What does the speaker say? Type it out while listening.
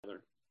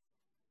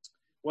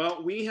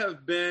Well, we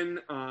have been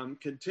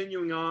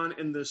continuing on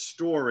in this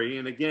story,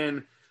 and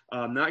again,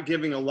 not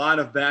giving a lot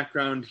of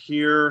background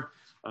here.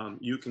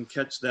 You can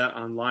catch that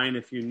online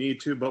if you need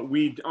to, but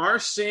we are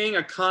seeing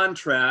a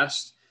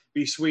contrast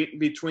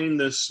between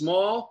this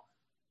small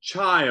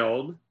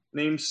child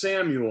named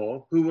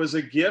Samuel, who was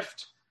a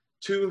gift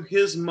to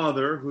his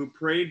mother, who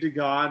prayed to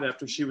God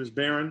after she was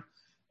barren,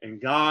 and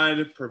God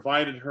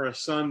provided her a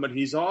son, but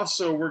he's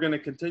also, we're going to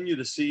continue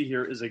to see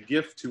here, is a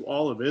gift to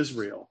all of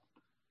Israel.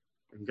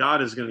 And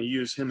God is going to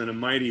use him in a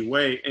mighty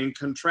way, and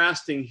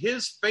contrasting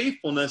his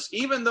faithfulness,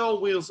 even though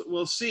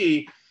we'll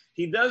see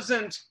he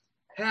doesn't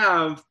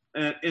have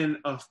an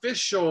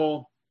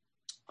official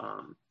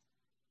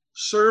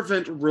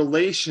servant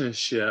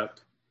relationship.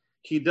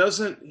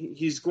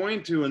 He's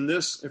going to, in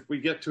this, if we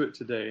get to it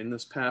today, in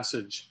this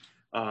passage,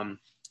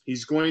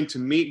 he's going to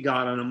meet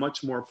God on a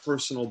much more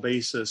personal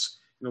basis.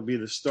 It'll be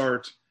the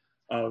start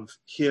of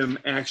him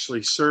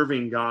actually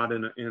serving God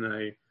in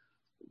a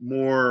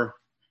more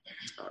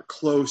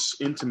close,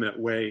 intimate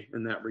way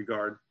in that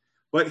regard.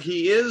 But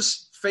he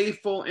is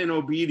faithful and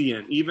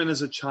obedient, even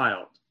as a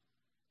child.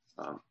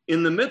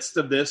 In the midst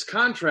of this,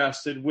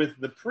 contrasted with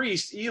the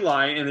priest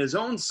Eli and his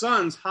own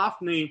sons,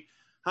 Hophni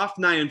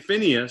and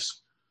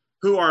Phinehas,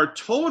 who are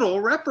total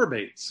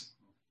reprobates.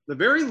 The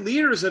very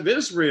leaders of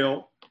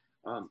Israel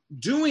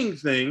doing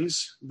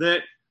things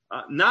that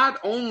not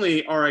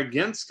only are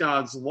against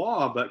God's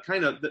law, but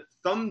kind of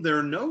thumb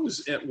their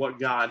nose at what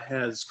God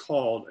has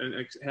called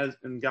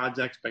and God's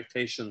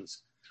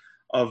expectations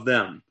of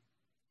them.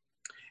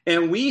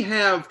 And we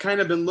have kind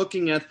of been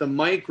looking at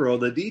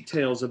the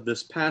details of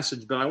this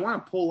passage, but I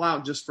want to pull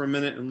out just for a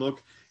minute and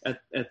look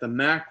at the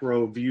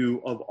macro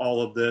view of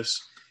all of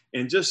this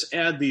and just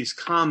add these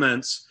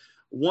comments.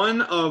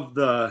 One of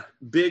the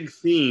big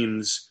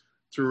themes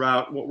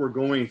throughout what we're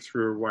going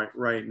through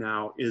right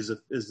now is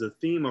the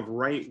theme of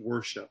right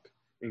worship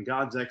and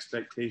God's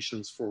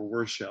expectations for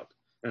worship.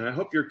 And I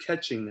hope you're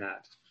catching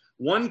that.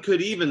 One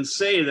could even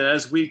say that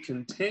as we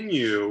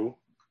continue,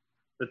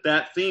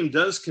 that theme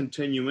does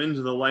continue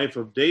into the life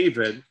of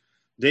David.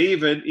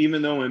 David,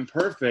 even though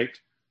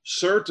imperfect,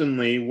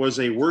 certainly was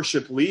a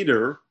worship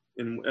leader,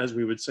 as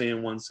we would say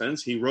in one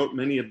sense. He wrote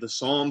many of the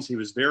Psalms. He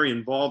was very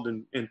involved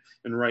in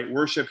right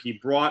worship. He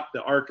brought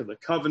the Ark of the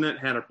Covenant,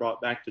 had it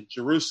brought back to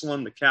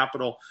Jerusalem, the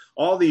capital,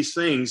 all these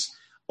things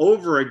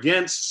over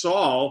against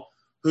Saul,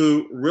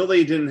 who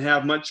really didn't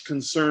have much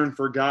concern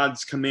for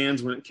God's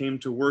commands when it came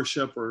to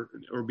worship or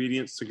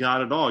obedience to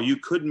God at all. You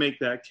could make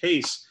that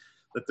case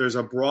that there's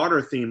a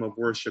broader theme of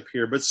worship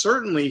here, but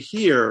certainly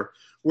here,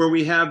 where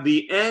we have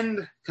the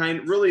end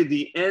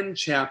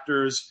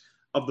chapters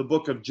of the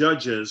book of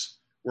Judges,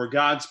 where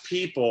God's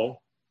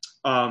people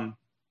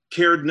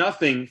cared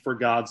nothing for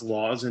God's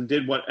laws and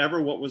did what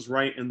was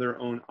right in their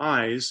own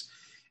eyes,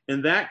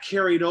 and that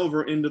carried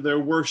over into their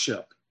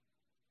worship.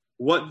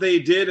 What they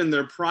did in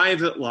their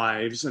private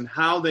lives and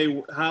how they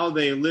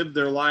lived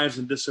their lives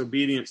in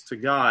disobedience to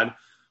God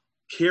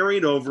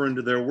carried over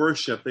into their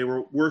worship. They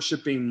were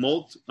worshiping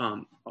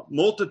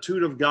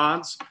multitude of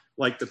gods,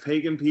 like the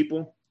pagan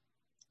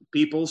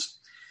peoples,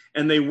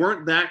 and they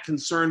weren't that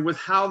concerned with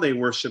how they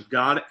worship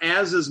God,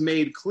 as is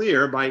made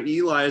clear by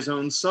Eli's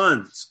own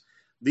sons.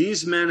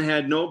 These men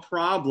had no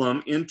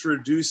problem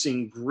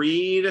introducing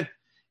greed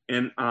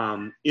and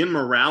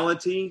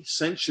immorality,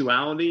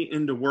 sensuality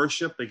into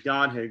worship that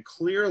God had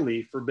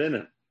clearly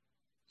forbidden.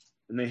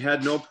 And they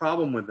had no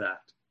problem with that.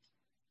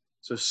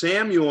 So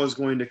Samuel is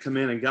going to come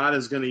in, and God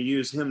is going to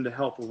use him to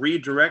help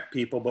redirect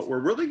people. But we're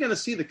really going to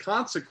see the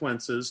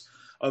consequences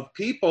of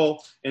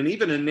people and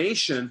even a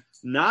nation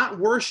not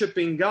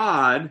worshiping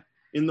God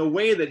in the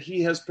way that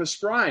he has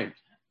prescribed.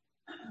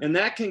 And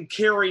that can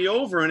carry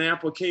over an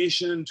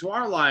application into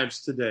our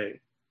lives today,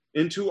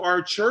 into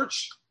our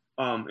church,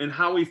 and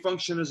how we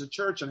function as a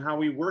church and how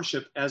we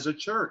worship as a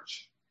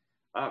church.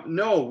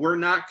 No, we're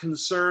not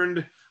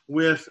concerned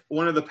with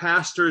one of the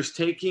pastors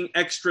taking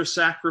extra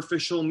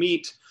sacrificial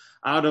meat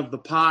out of the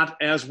pot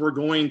as we're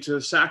going to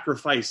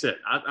sacrifice it.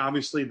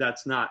 Obviously,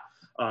 that's not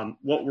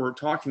what we're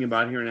talking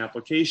about here in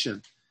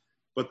application.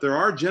 But there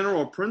are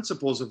general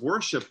principles of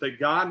worship that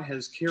God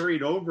has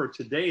carried over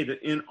today,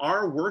 that in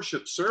our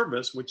worship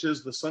service, which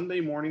is the Sunday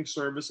morning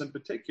service in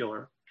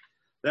particular,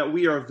 that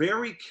we are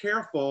very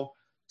careful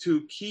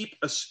to keep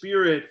a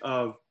spirit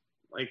of,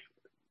 like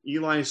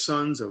Eli's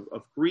sons, of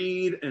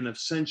greed and of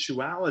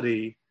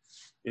sensuality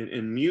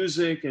in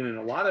music and in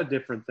a lot of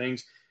different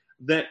things,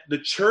 that the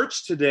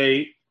church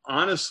today,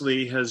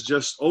 honestly, has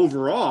just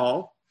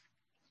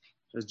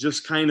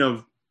kind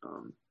of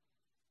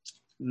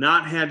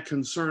not had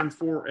concern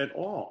for at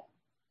all.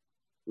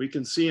 We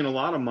can see in a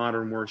lot of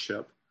modern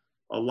worship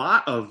a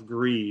lot of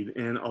greed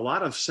and a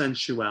lot of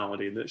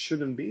sensuality that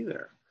shouldn't be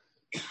there.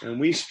 And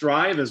we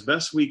strive as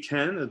best we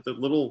can at the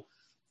little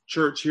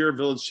church here,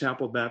 Village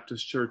Chapel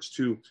Baptist Church,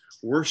 to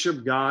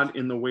worship God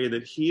in the way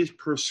that he has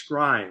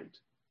prescribed.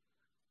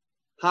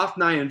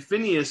 Hophni and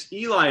Phinehas,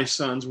 Eli's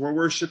sons, were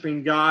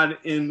worshiping God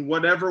in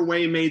whatever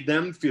way made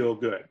them feel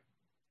good.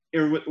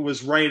 It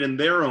was right in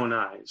their own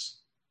eyes.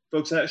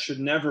 Folks, that should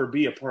never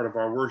be a part of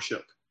our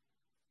worship.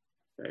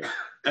 Okay?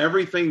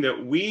 Everything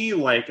that we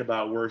like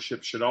about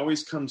worship should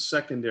always come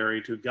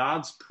secondary to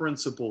God's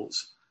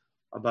principles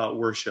about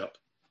worship,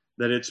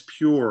 that it's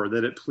pure,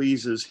 that it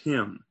pleases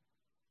him.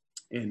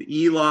 And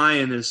Eli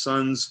and his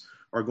sons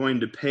are going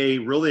to pay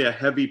really a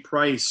heavy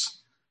price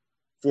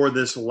for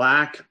this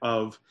lack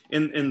of,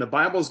 and the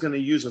Bible is going to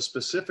use a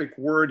specific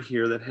word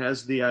here that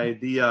has the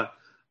idea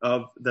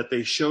of that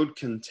they showed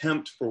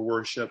contempt for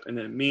worship, and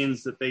it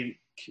means that they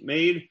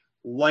made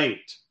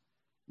light.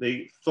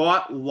 They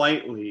thought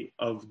lightly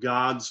of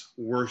God's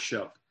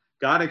worship.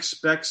 God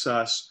expects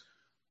us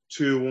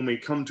to, when we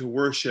come to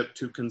worship,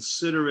 to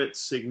consider it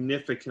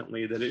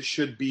significantly, that it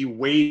should be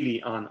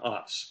weighty on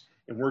us.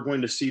 And we're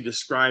going to see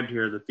described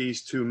here that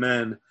these two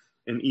men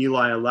and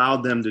Eli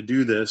allowed them to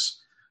do this,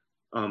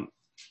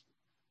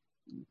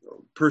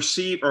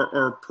 perceive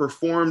or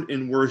performed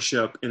in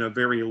worship in a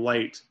very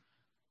light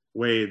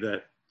way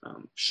that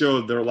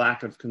showed their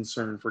lack of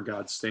concern for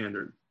God's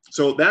standard.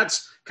 So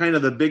that's kind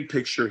of the big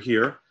picture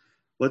here.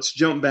 Let's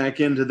jump back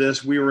into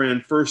this. We were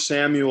in 1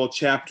 Samuel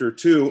chapter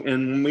 2,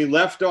 and when we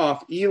left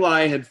off,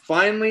 Eli had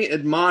finally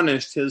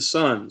admonished his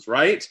sons,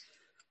 right?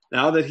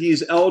 Now that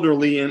he's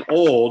elderly and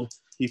old,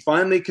 he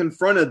finally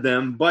confronted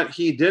them, but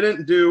he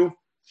didn't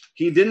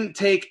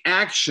take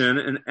action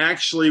and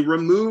actually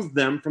remove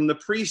them from the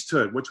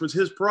priesthood, which was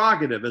his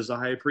prerogative as a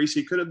high priest.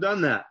 He could have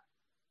done that.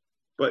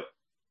 But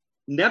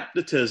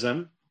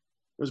nepotism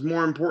was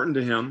more important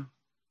to him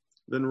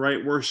than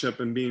right worship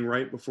and being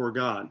right before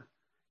God.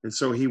 And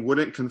so he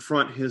wouldn't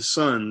confront his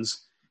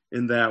sons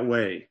in that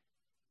way.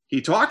 He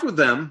talked with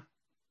them,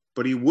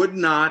 but he would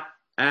not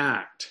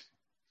act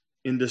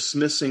in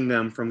dismissing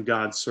them from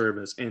God's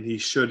service, and he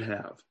should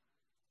have.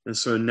 And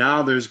so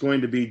now there's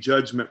going to be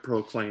judgment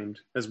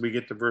proclaimed as we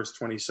get to verse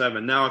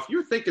 27. Now, if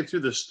you're thinking through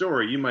the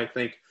story, you might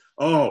think,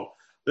 oh,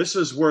 this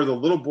is where the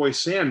little boy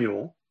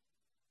Samuel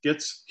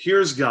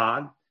hears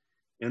God,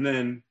 and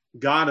then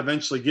God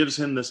eventually gives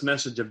him this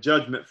message of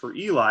judgment for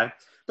Eli.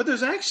 But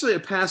there's actually a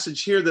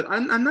passage here that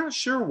I'm not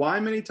sure why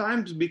many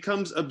times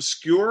becomes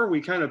obscure.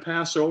 We kind of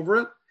pass over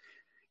it.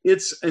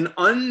 It's an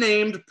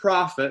unnamed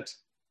prophet,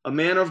 a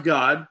man of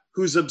God,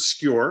 who's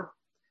obscure.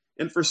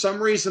 And for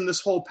some reason,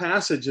 this whole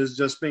passage has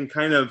just been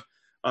kind of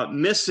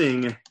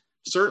missing,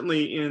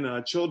 certainly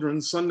in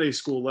children's Sunday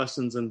school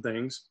lessons and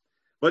things.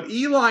 But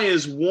Eli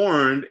is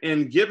warned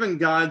and given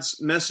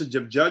God's message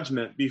of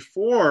judgment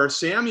before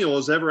Samuel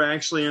is ever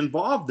actually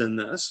involved in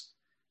this.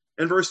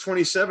 In verse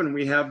 27,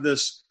 we have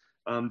this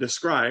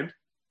described.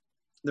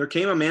 There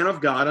came a man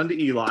of God unto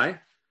Eli.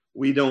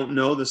 We don't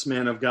know this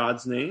man of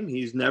God's name.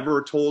 He's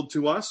never told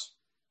to us,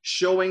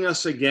 showing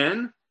us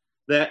again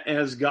that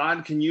as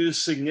God can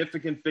use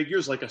significant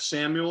figures like a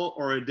Samuel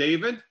or a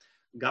David,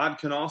 God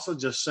can also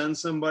just send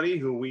somebody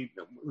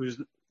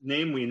whose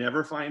name we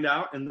never find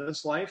out in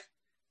this life.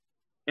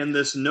 And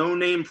this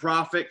no-name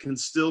prophet can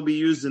still be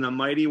used in a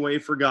mighty way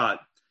for God.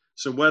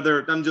 So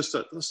whether, I'm just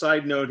a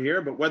side note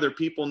here, but whether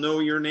people know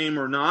your name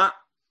or not,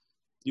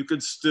 you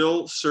could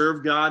still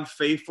serve God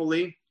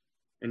faithfully,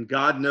 and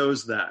God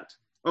knows that.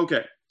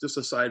 Okay, just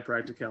a side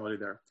practicality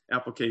there,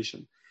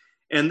 application.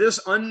 And this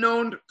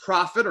unknown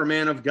prophet or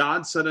man of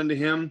God said unto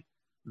him,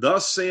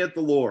 Thus saith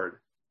the Lord,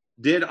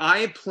 Did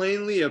I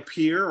plainly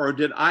appear, or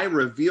did I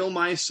reveal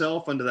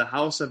myself unto the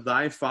house of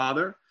thy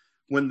father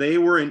when they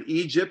were in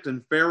Egypt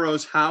in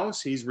Pharaoh's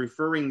house? He's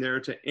referring there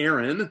to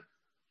Aaron,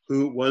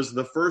 who was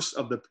the first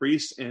of the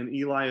priests, and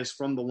Eli is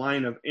from the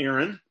line of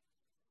Aaron.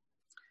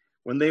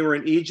 When they were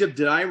in Egypt,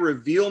 did I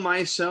reveal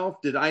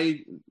myself? Did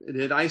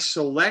I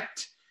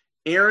select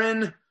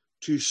Aaron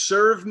to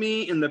serve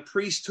me in the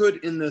priesthood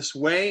in this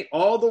way,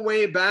 all the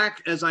way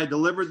back as I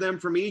delivered them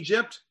from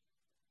Egypt?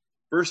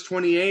 Verse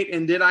 28,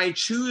 and did I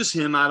choose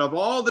him out of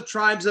all the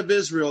tribes of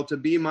Israel to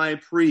be my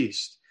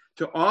priest,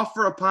 to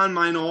offer upon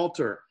mine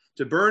altar,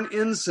 to burn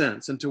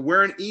incense, and to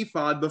wear an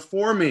ephod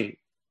before me?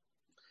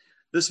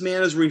 This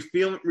man is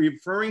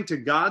referring to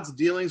God's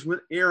dealings with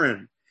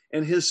Aaron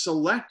and his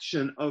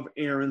selection of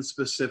Aaron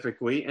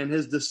specifically and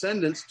his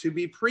descendants to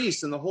be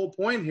priests. And the whole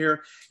point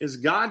here is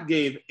God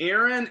gave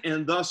Aaron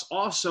and thus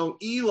also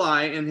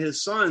Eli and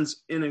his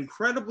sons an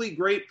incredibly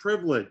great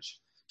privilege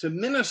to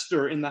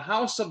minister in the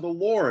house of the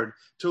Lord,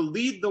 to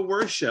lead the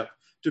worship,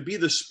 to be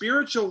the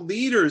spiritual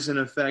leaders, in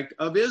effect,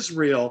 of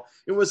Israel.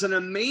 It was an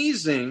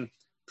amazing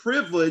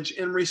privilege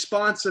and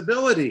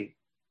responsibility.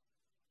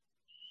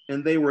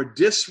 And they were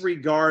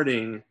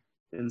disregarding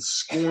and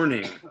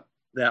scorning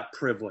that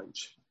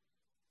privilege.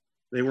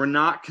 They were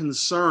not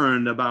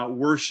concerned about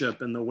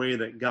worship in the way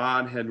that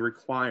God had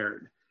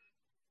required.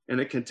 And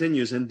it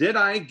continues, and did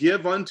I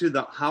give unto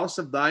the house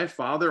of thy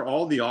father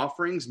all the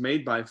offerings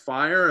made by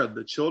fire of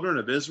the children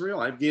of Israel?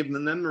 I've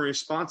given them the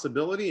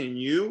responsibility, and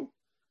you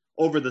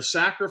over the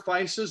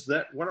sacrifices.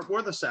 What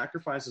were the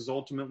sacrifices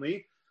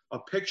ultimately? A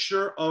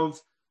picture of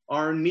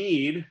our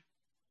need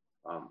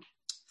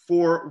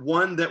for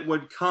one that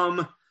would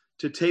come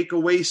to take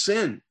away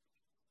sin.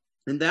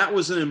 And that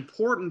was an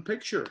important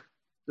picture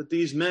that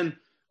these men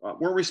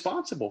were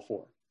responsible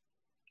for.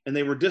 And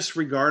they were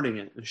disregarding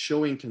it and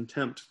showing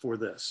contempt for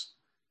this.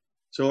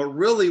 So it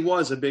really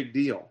was a big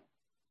deal.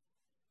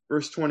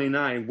 Verse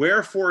 29,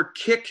 wherefore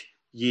kick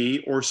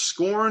ye or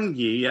scorn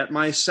ye at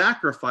my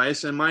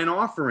sacrifice and mine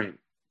offering?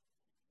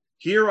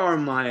 Here are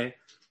my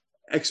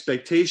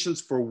expectations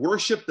for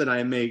worship that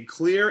I made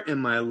clear in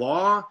my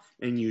law,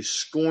 and you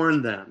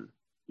scorn them.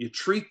 You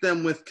treat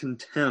them with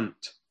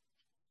contempt.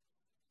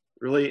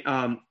 Really,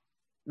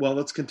 well,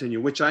 let's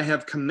continue. Which I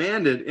have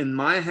commanded in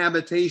my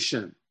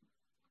habitation,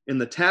 in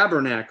the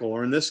tabernacle,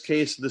 or in this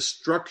case, the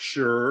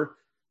structure,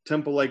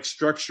 temple-like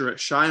structure at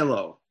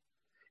Shiloh.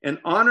 And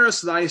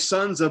honorest thy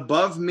sons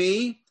above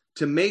me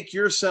to make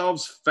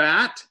yourselves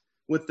fat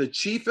with the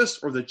chiefest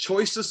or the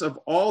choicest of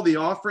all the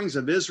offerings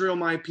of Israel,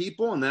 my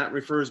people. And that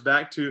refers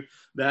back to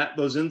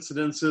those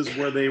incidences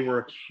where they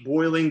were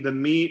boiling the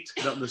meat,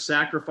 the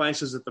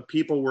sacrifices that the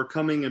people were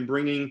coming and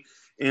bringing,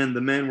 and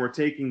the men were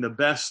taking the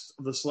best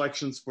of the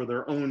selections for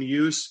their own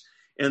use.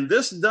 And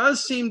this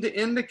does seem to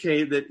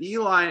indicate that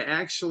Eli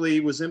actually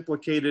was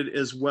implicated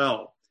as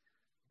well.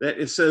 That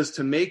it says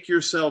to make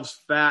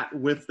yourselves fat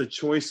with the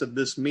choice of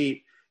this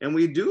meat. And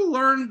we do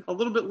learn a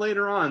little bit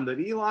later on that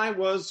Eli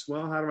was,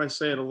 well, how do I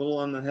say it, a little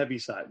on the heavy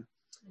side.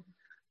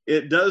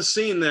 It does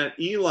seem that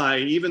Eli,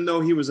 even though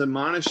he was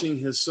admonishing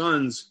his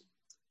sons,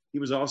 he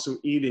was also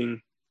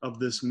eating of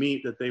this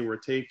meat that they were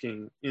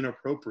taking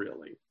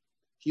inappropriately.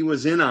 He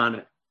was in on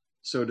it,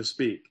 so to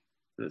speak.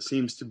 And it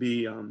seems to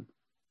be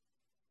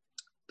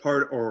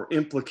part or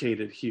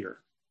implicated here.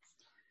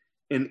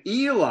 And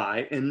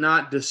Eli, in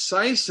not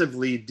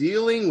decisively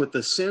dealing with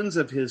the sins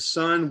of his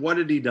son, what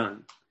had he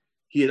done?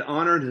 He had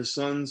honored his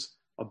sons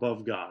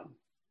above God.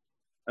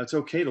 That's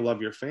okay to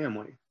love your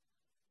family.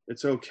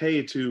 It's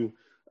okay to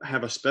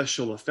have a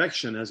special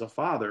affection as a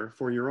father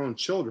for your own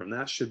children.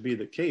 That should be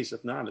the case.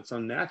 If not, it's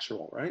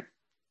unnatural, right?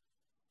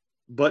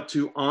 But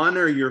to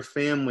honor your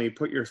family,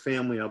 put your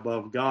family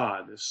above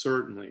God, is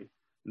certainly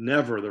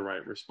never the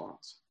right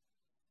response.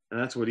 And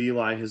that's what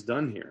Eli has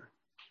done here.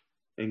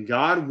 And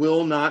God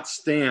will not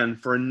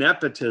stand for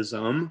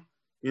nepotism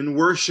in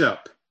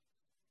worship.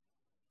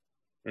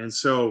 And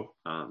so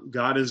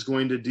God is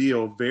going to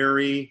deal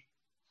very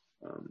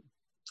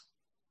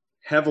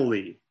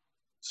heavily,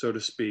 so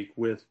to speak,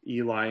 with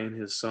Eli and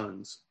his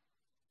sons.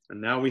 And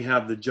now we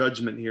have the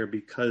judgment here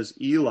because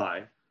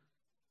Eli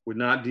would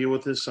not deal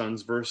with his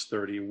sons. Verse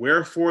 30,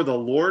 wherefore the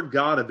Lord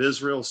God of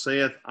Israel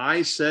saith,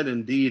 I said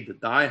indeed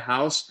that thy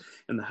house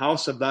and the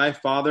house of thy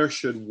father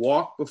should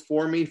walk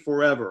before me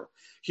forever.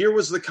 Here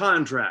was the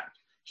contract.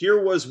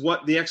 Here was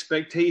what the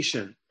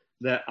expectation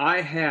that I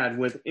had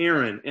with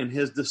Aaron and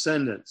his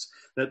descendants,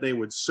 that they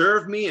would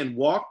serve me and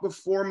walk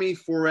before me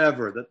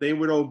forever, that they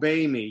would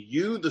obey me.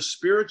 You, the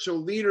spiritual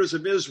leaders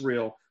of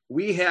Israel,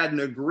 we had an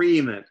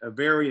agreement, a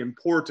very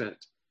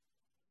important.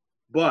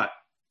 But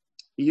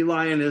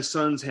Eli and his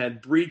sons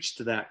had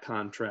breached that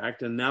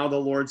contract, and now the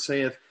Lord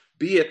saith,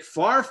 be it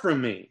far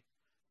from me.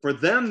 For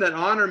them that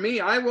honor me,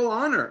 I will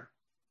honor,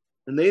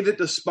 and they that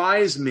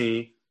despise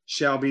me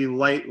shall be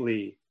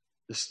lightly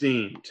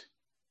esteemed.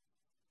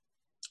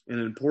 An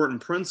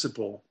important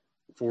principle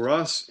for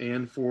us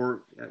and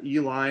for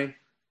Eli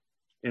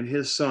and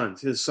his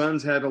sons. His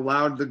sons had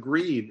allowed the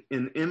greed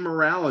and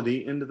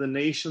immorality into the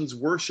nation's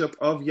worship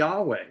of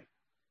Yahweh.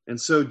 And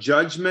so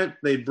judgment,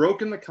 they'd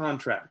broken the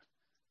contract.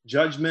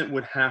 Judgment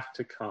would have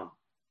to come.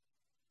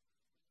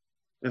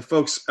 And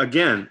folks,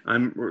 again,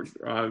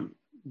 I'm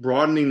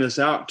broadening this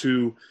out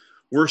to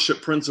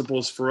worship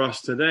principles for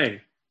us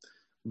today.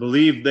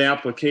 Believe the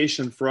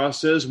application for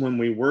us is when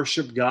we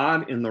worship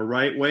God in the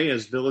right way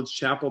as Village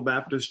Chapel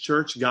Baptist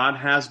Church, God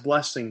has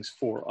blessings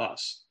for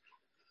us.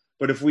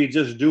 But if we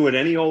just do it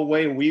any old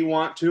way we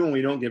want to and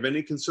we don't give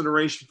any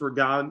consideration for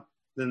God,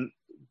 then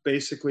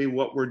basically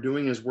what we're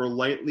doing is we're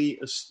lightly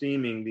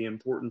esteeming the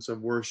importance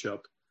of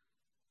worship.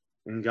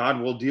 And God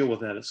will deal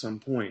with that at some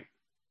point.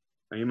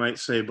 Now you might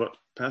say, but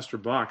Pastor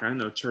Bach, I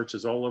know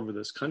churches all over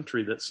this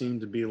country that seem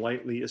to be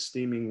lightly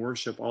esteeming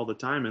worship all the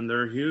time, and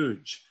they're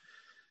huge.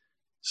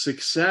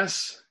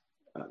 Success,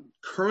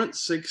 current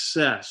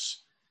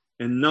success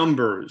in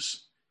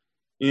numbers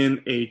in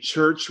a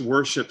church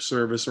worship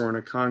service or in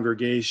a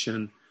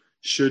congregation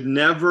should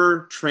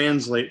never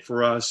translate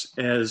for us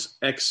as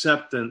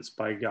acceptance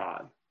by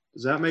God.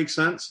 Does that make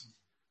sense?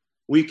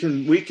 We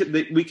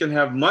can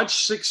have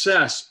much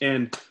success,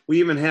 and we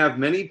even have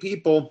many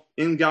people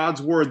in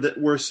God's word that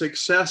were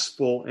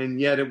successful, and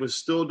yet it was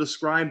still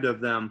described of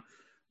them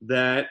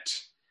that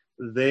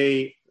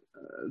they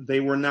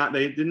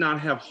did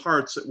not have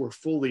hearts that were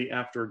fully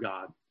after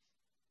God.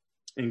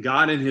 And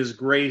God in his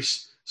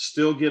grace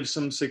still gives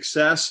some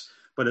success,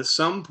 but at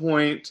some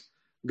point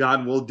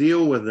God will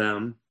deal with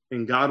them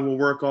and God will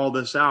work all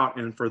this out.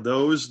 And for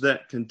those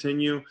that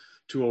continue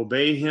to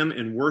obey him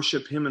and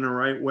worship him in the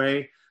right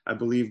way, I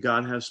believe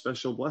God has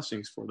special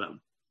blessings for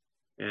them.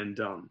 And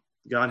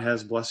God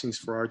has blessings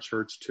for our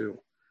church too.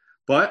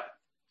 But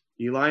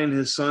Eli and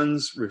his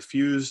sons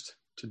refused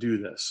to do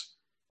this.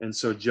 And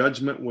so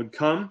judgment would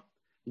come.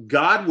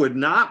 God would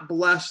not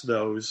bless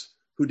those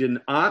who did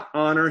not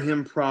honor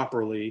him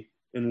properly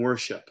in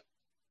worship.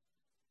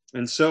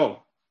 And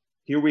so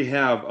here we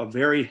have a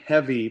very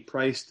heavy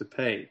price to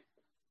pay.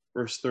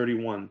 Verse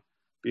 31,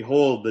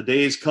 behold, the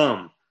days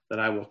come that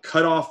I will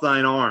cut off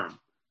thine arm.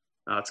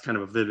 Now, it's kind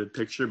of a vivid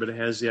picture, but it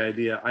has the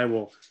idea, I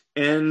will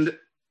end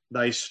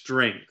thy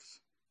strength.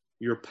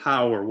 Your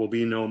power will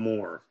be no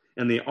more.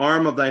 And the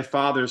arm of thy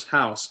father's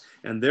house,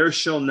 and there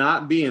shall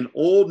not be an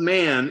old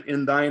man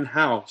in thine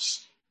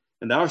house.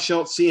 And thou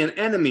shalt see an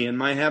enemy in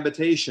my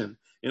habitation,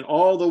 in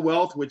all the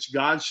wealth which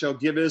God shall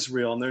give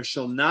Israel. And there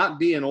shall not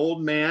be an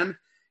old man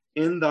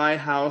in thy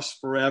house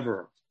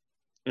forever.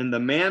 And the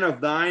man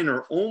of thine,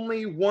 or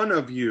only one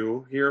of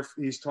you, here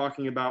he's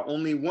talking about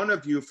only one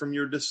of you from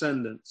your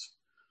descendants,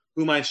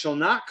 whom I shall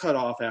not cut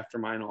off after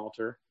mine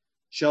altar,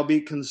 shall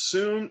be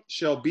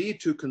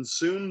to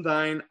consume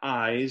thine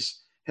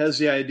eyes, has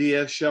the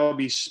idea, shall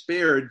be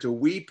spared to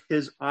weep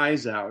his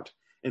eyes out,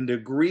 and to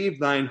grieve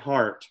thine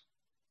heart.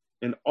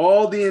 And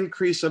all the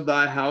increase of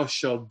thy house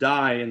shall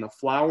die in the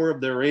flower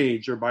of their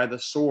age, or by the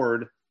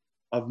sword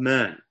of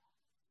men.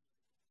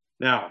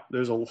 Now,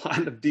 there's a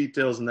lot of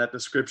details in that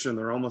description.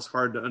 They're almost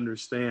hard to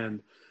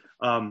understand.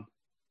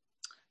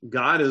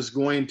 God is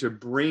going to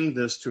bring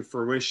this to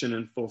fruition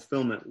and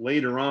fulfillment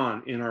later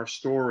on in our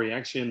story,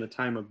 actually in the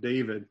time of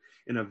David,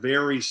 in a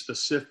very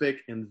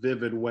specific and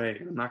vivid way.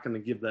 I'm not going to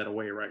give that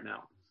away right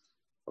now.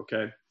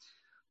 Okay?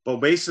 But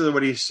basically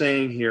what he's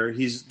saying here,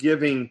 he's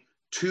giving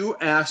two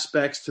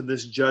aspects to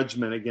this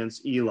judgment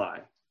against Eli.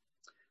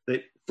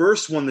 The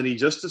first one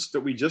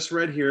that we just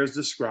read here is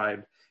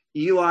described.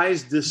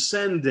 Eli's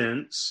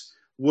descendants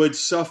would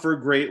suffer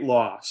great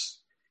loss.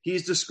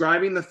 He's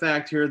describing the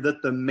fact here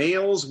that the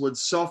males would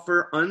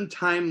suffer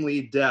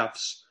untimely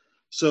deaths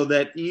so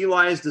that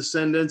Eli's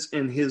descendants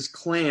and his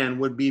clan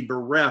would be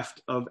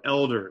bereft of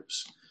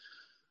elders.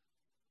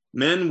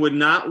 Men would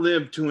not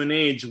live to an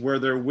age where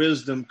their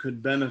wisdom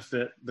could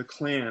benefit the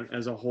clan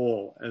as a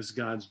whole as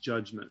God's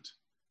judgment.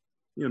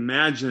 You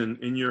imagine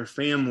in your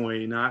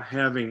family not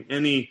having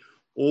any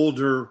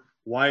older,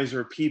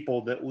 wiser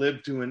people that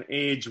live to an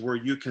age where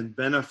you can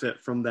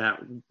benefit from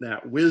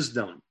that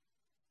wisdom.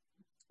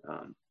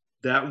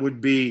 That would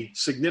be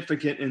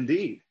significant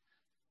indeed.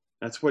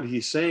 That's what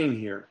he's saying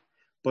here.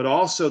 But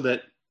also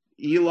that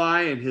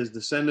Eli and his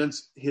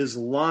descendants, his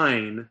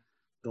line,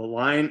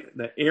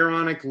 the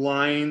Aaronic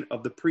line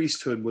of the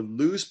priesthood would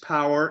lose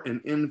power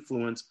and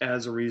influence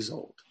as a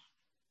result.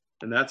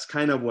 And that's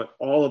kind of what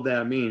all of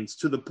that means.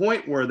 To the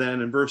point where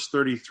then in verse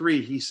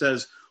 33, he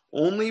says,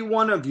 only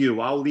one of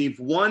you, I'll leave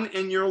one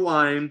in your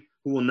line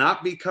who will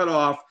not be cut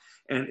off,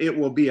 and it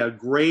will be a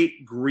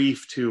great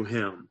grief to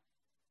him.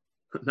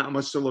 Not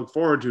much to look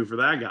forward to for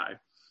that guy.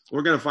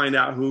 We're going to find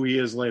out who he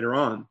is later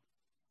on.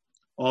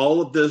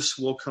 All of this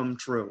will come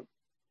true.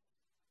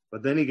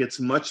 But then he gets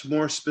much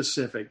more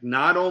specific.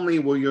 Not only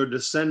will your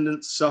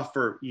descendants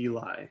suffer,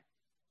 Eli.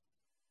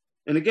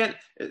 And again,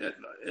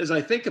 as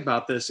I think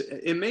about this,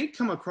 it may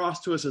come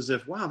across to us as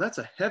if, wow, that's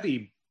a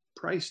heavy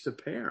price to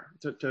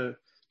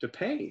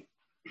pay,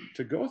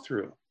 to go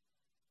through.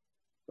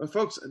 But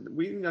folks,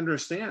 we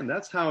understand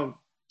that's how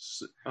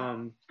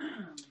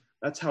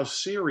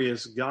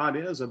serious God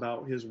is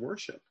about his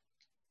worship.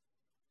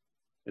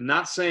 And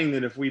not saying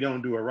that if we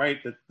don't do it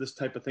right, that this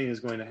type of thing is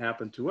going to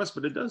happen to us,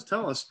 but it does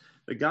tell us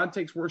that God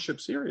takes worship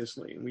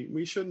seriously, and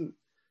we shouldn't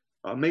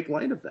make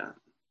light of that.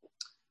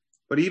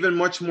 But even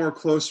much more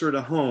closer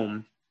to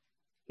home,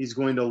 he's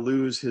going to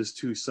lose his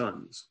two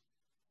sons.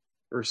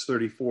 Verse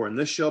 34, and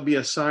this shall be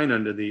a sign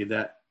unto thee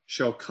that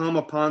shall come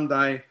upon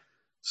thy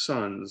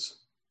sons,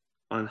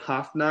 on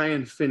Hophni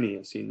and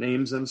Phinehas. He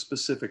names them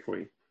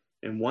specifically.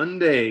 And one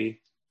day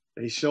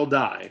they shall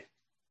die,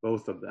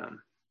 both of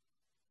them.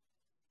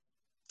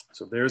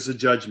 So there's a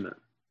judgment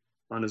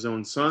on his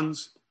own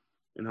sons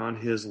and on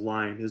his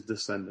line, his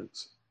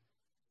descendants.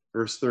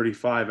 Verse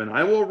 35, and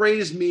I will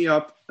raise me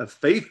up a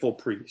faithful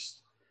priest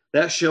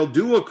that shall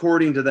do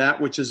according to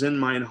that which is in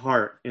mine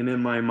heart and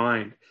in my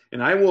mind.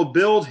 And I will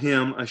build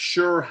him a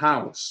sure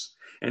house,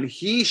 and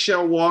he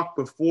shall walk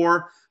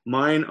before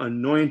mine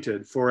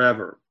anointed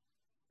forever.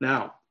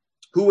 Now,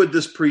 who would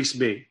this priest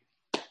be?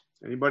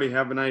 Anybody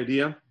have an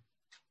idea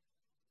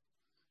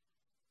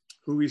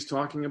who he's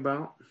talking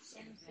about?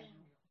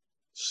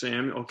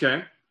 Samuel.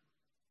 Okay.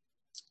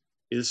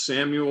 Is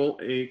Samuel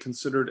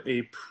considered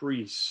a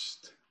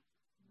priest?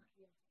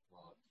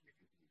 Well, it could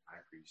be high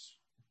priest.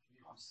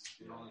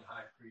 The only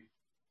high priest,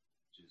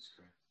 Jesus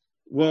Christ.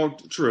 Well,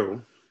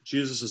 true.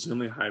 Jesus is the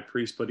only high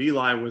priest, but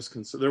Eli was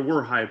considered. There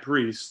were high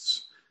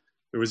priests.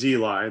 There was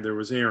Eli. There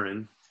was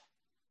Aaron.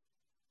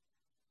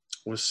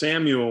 Was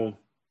Samuel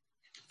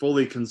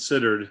fully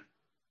considered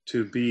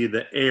to be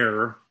the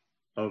heir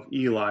of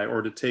Eli,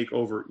 or to take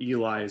over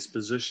Eli's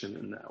position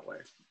in that way?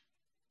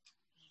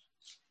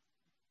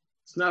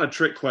 It's not a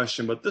trick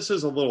question, but this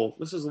is a little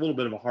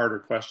bit of a harder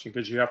question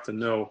because you have to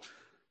know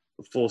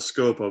the full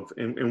scope of,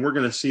 and we're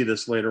going to see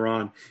this later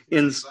on.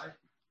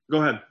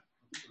 Go ahead.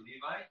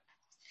 Levi?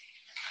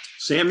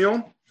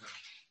 Samuel?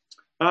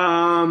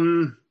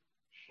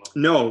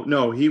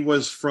 No, he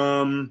was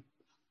from.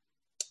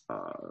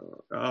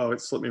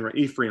 It slipped me right.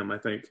 Ephraim, I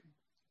think.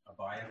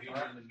 He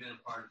was in the middle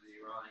part of the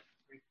Aaronic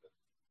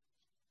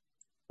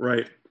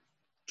Right.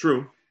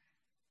 True.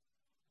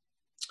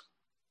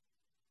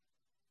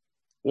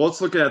 Well,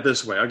 let's look at it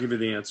this way. I'll give you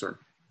the answer.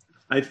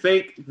 I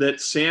think that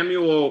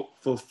Samuel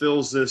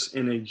fulfills this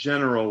in a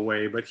general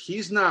way, but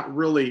he's not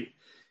really,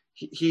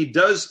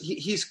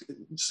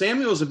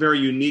 Samuel's a very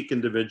unique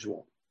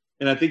individual.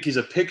 And I think he's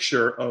a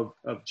picture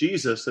of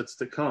Jesus that's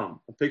to come,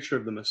 a picture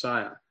of the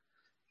Messiah.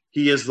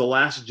 He is the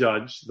last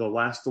judge, the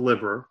last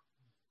deliverer.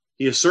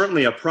 He is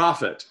certainly a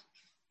prophet,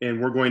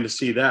 and we're going to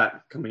see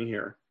that coming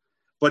here.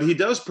 But he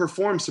does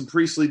perform some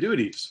priestly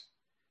duties.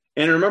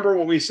 And remember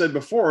what we said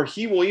before,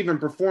 he will even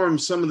perform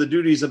some of the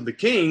duties of the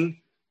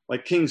king,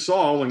 like King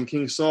Saul. When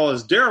King Saul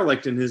is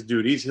derelict in his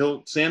duties,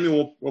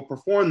 Samuel will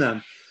perform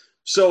them.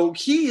 So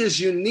he is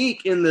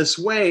unique in this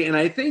way. And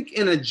I think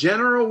in a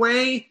general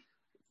way,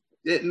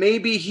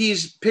 maybe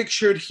he's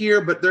pictured here,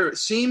 but there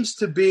seems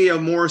to be a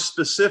more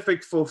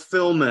specific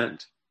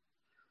fulfillment.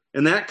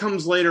 And that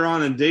comes later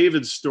on in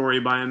David's story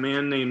by a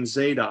man named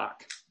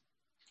Zadok,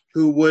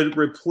 who would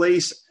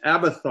replace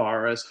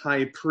Abiathar as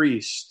high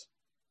priest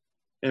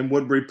and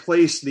would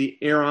replace the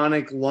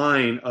Aaronic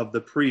line of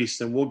the priest.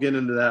 And we'll get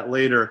into that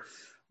later.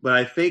 But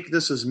I think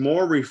this is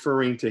more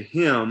referring to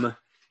him.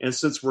 And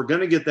since we're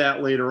going to get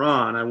that later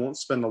on, I won't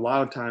spend a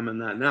lot of time on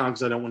that now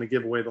because I don't want to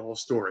give away the whole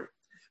story.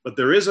 But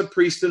there is a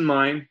priest in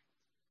mind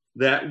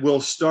that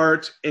will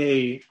start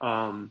a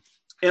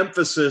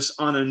emphasis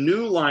on a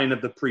new line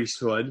of the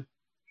priesthood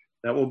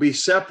that will be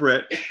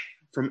separate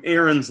from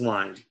Aaron's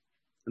line.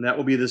 And that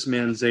will be this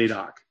man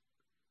Zadok.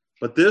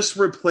 But this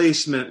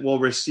replacement will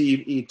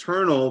receive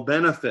eternal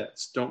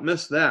benefits. Don't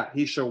miss that.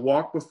 He shall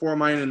walk before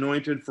mine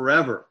anointed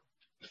forever.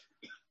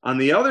 On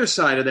the other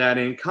side of that,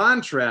 in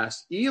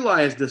contrast,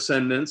 Eli's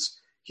descendants,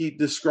 he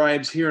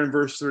describes here in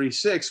verse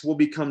 36, will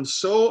become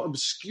so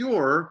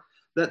obscure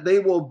that they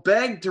will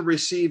beg to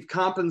receive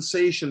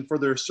compensation for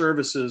their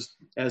services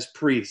as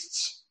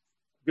priests.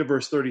 Look at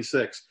verse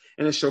 36.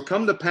 And it shall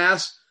come to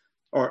pass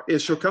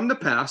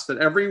that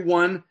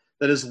everyone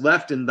that is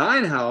left in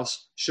thine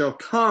house shall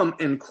come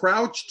and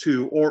crouch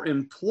to or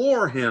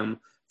implore him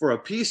for a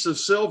piece of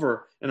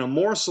silver and a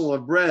morsel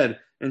of bread,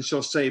 and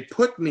shall say,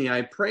 put me,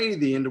 I pray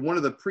thee, into one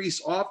of the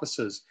priest's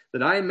offices,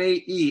 that I may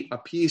eat a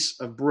piece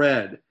of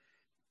bread.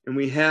 And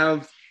we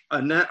have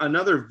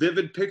another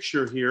vivid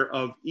picture here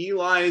of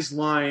Eli's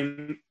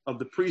line of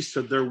the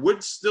priesthood. There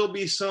would still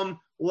be some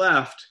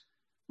left,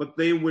 but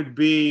they would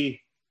be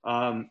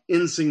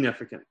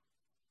insignificant.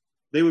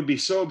 They would be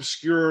so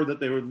obscure that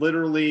they would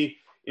literally,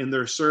 in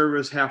their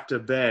service, have to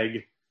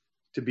beg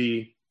to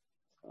be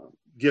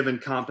given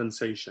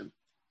compensation.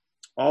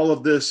 All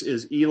of this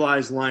is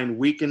Eli's line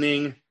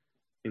weakening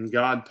and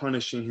God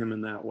punishing him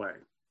in that way.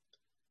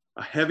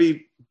 A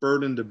heavy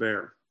burden to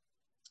bear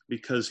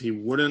because he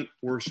wouldn't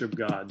worship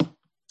God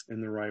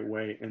in the right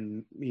way.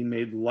 And he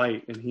made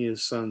light, and he and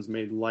his sons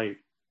made light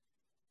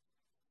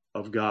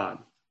of God.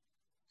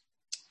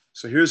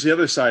 So here's the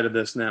other side of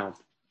this now.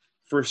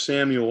 1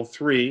 Samuel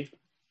 3,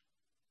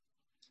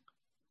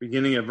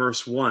 beginning at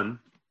verse 1.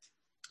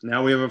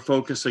 Now we have a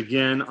focus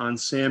again on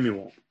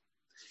Samuel.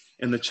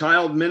 And the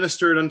child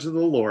ministered unto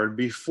the Lord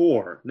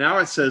before. Now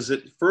it says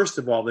that, first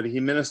of all, that he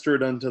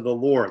ministered unto the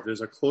Lord.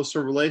 There's a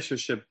closer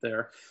relationship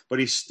there. But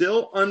he's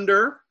still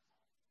under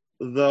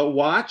the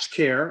watch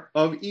care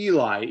of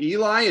Eli.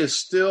 Eli is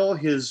still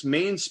his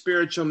main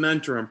spiritual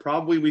mentor, and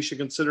probably we should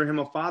consider him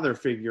a father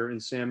figure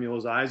in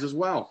Samuel's eyes as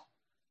well.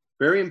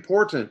 Very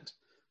important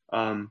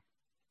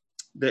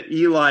that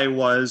Eli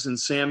was in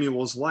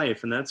Samuel's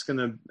life, and that's going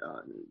to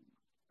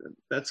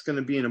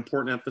be an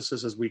important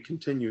emphasis as we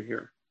continue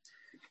here.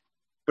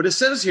 But it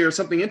says here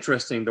something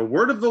interesting. The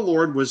word of the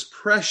Lord was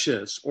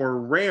precious or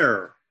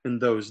rare in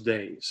those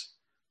days.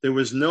 There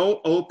was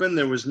no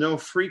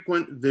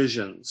frequent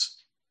visions.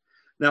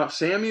 Now,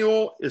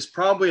 Samuel is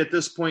probably at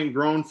this point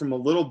grown from a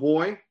little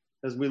boy,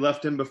 as we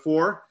left him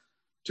before,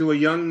 to a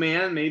young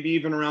man, maybe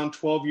even around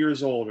 12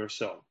 years old or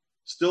so.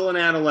 Still an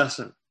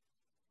adolescent.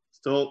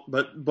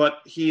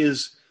 But he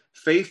is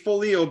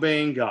faithfully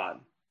obeying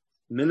God,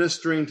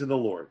 ministering to the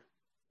Lord.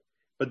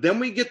 But then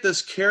we get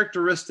this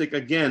characteristic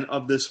again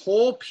of this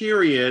whole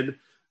period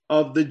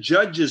of the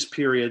judges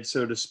period,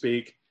 so to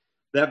speak,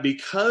 that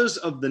because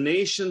of the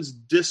nation's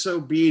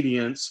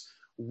disobedience,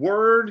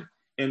 word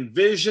and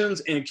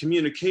visions and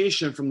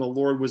communication from the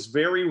Lord was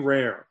very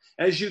rare.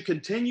 As you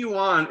continue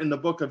on in the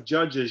book of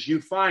Judges, you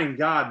find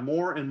God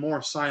more and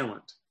more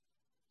silent.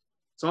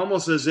 It's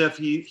almost as if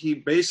he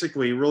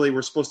basically really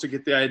we're supposed to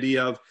get the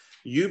idea of,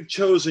 you've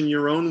chosen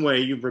your own way,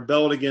 you've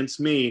rebelled against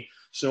me,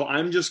 so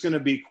I'm just going to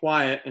be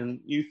quiet,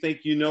 and you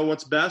think you know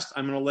what's best,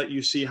 I'm going to let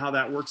you see how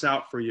that works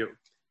out for you.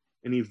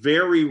 And he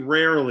very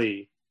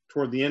rarely,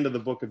 toward the end of the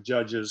book of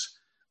Judges,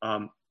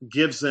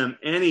 gives them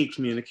any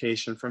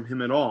communication from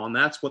him at all. And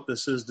that's what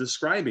this is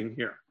describing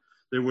here.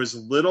 There was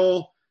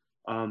little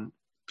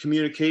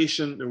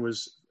communication. There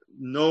was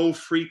no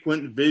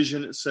frequent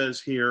vision, it says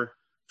here,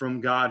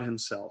 from God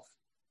himself.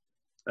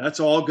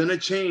 That's all going to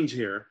change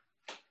here.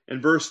 In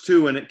verse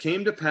 2, and it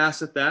came to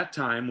pass at that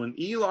time when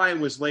Eli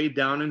was laid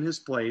down in his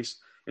place,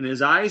 and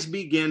his eyes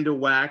began to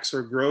wax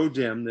or grow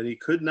dim, that he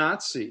could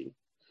not see,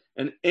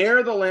 And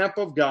ere the lamp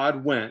of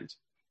God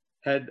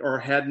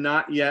had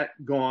not yet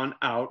gone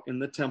out in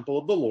the temple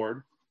of the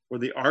Lord, where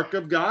the ark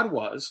of God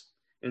was,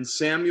 and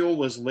Samuel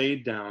was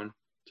laid down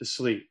to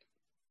sleep.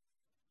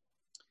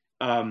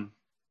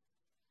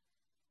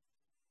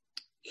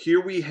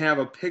 Here we have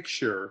a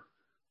picture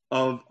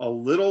of a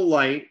little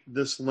light,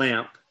 this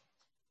lamp,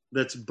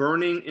 that's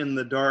burning in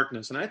the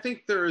darkness. And I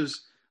think there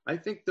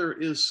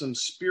is some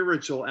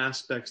spiritual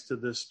aspects to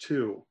this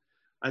too.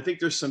 I think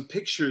there's some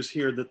pictures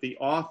here that the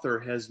author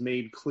has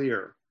made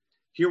clear.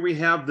 Here we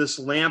have this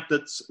lamp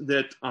that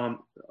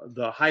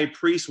the high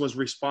priest was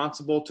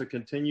responsible to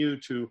continue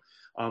to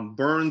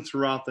burn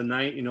throughout the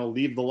night,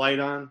 leave the light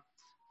on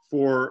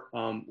for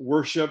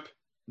worship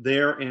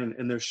there.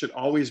 And there should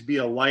always be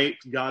a light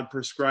God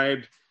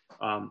prescribed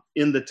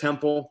in the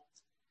temple.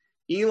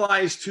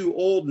 Eli's too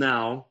old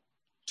now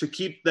to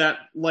keep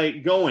that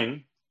light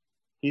going.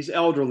 He's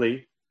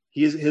elderly.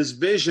 His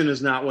vision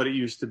is not what it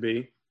used to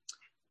be.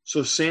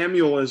 So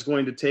Samuel is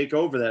going to take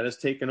over that, has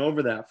taken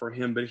over that for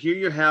him. But here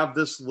you have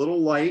this little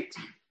light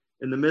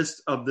in the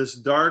midst of this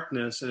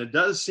darkness. And it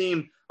does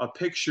seem a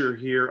picture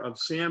here of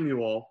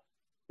Samuel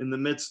in the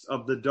midst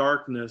of the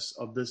darkness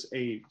of this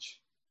age.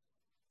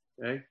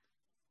 Okay.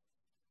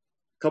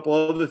 A couple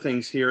other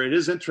things here. It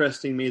is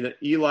interesting to me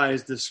that Eli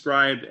is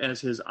described as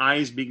his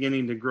eyes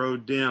beginning to grow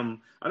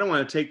dim. I don't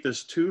want to take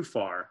this too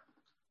far,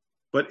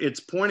 but it's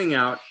pointing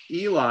out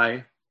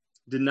Eli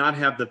did not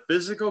have the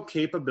physical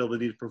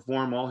capability to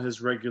perform all his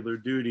regular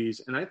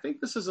duties. And I think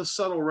this is a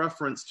subtle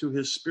reference to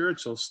his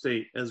spiritual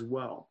state as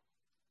well.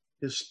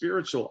 His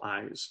spiritual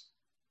eyes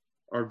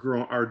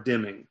are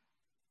dimming.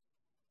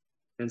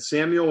 And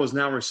Samuel was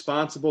now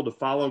responsible to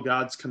follow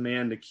God's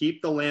command to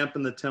keep the lamp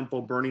in the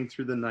temple burning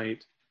through the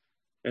night.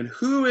 And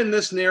who in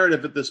this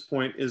narrative at this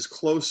point is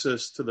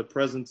closest to the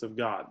presence of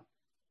God?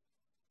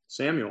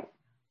 Samuel.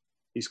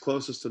 He's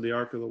closest to the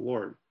ark of the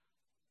Lord.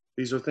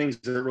 These are things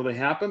that really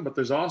happen, but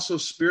there's also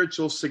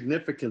spiritual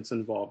significance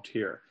involved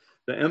here.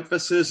 The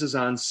emphasis is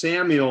on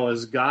Samuel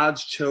as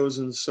God's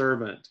chosen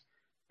servant.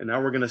 And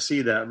now we're going to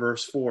see that,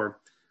 verse 4.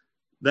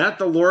 That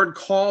the Lord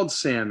called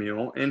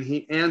Samuel, and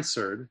he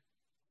answered,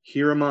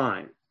 "Here am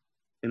I."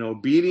 An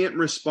obedient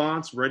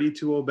response, ready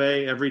to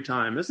obey every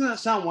time. Doesn't that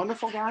sound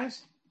wonderful,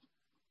 guys?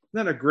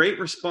 Isn't that a great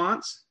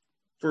response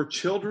for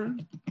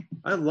children?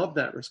 I love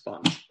that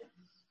response.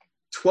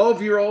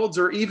 12-year-olds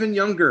or even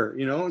younger,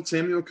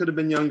 Samuel could have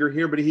been younger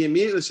here, but he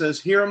immediately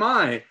says, "Here am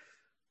I."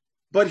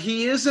 But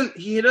he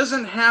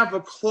doesn't have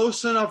a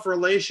close enough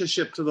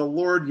relationship to the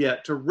Lord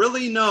yet to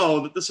really know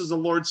that this is the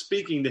Lord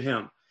speaking to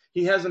him.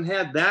 He hasn't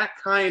had that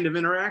kind of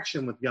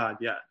interaction with God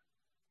yet.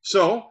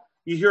 So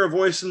you hear a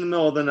voice in the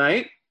middle of the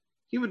night,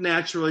 he would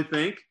naturally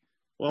think,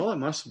 well, it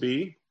must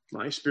be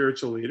my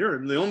spiritual leader.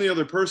 And the only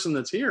other person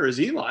that's here is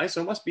Eli,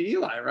 so it must be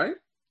Eli, right?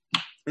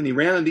 And he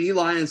ran into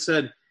Eli and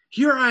said,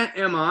 "Here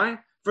am I,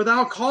 for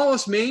thou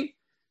callest me."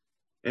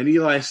 And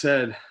Eli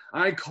said,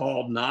 "I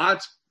called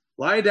not.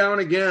 Lie down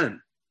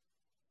again."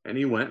 And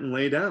he went and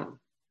lay down.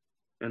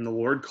 And the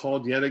Lord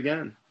called yet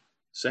again,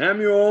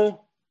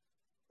 "Samuel."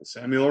 And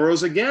Samuel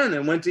arose again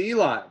and went to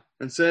Eli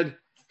and said,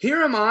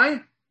 "Here am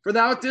I, for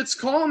thou didst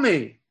call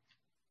me."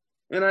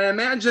 And I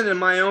imagine in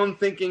my own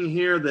thinking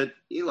here that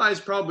Eli's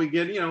probably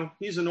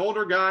he's an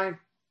older guy.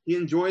 He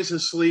enjoys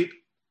his sleep.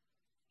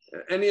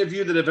 Any of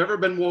you that have ever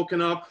been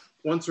woken up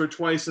once or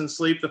twice in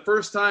sleep, the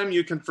first time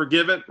you can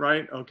forgive it,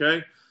 right?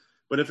 Okay.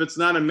 But if it's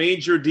not a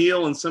major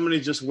deal and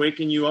somebody's just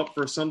waking you up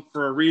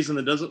for a reason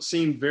that doesn't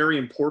seem very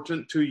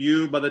important to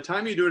you, by the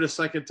time you do it a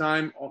second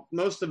time,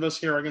 most of us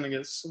here are going to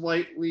get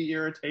slightly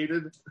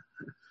irritated.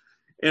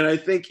 And I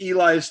think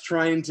Eli is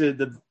trying to,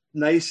 the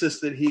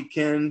nicest that he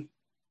can,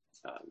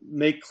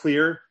 make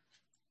clear.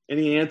 And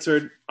he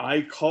answered,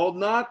 "I called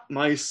not,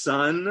 my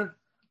son.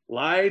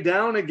 Lie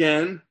down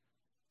again."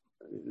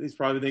 He's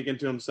probably thinking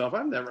to himself,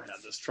 "I've never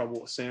had this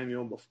trouble with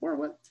Samuel before.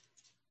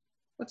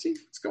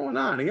 What's going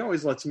on? He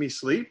always lets me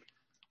sleep.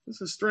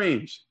 This is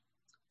strange."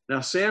 Now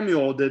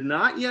Samuel did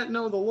not yet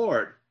know the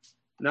Lord,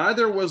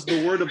 neither was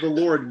the word of the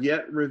Lord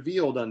yet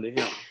revealed unto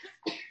him.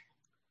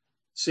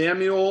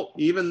 Samuel,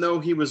 even though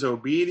he was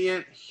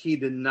obedient, he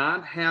did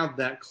not have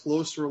that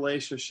close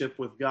relationship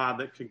with God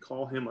that could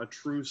call him a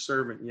true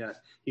servant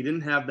yet. He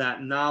didn't have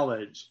that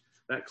knowledge,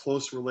 that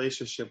close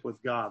relationship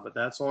with God, but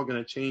that's all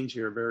going to change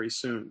here very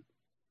soon.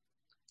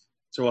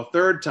 So a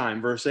third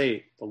time, verse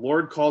 8, the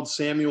Lord called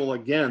Samuel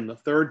again the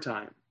third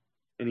time,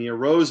 and he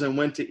arose and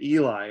went to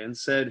Eli and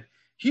said,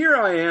 "Here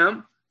I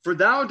am, for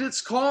thou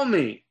didst call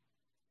me."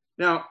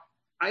 Now,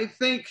 I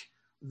think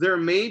there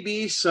may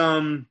be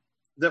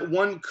that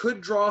one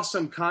could draw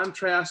some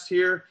contrast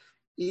here.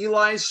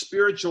 Eli's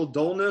spiritual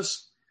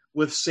dullness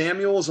with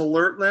Samuel's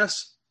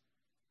alertness.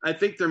 I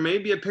think there may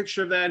be a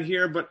picture of that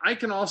here, but I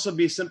can also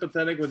be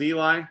sympathetic with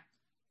Eli.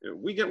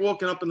 We get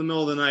woken up in the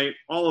middle of the night.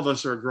 All of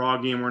us are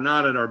groggy and we're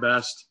not at our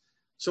best.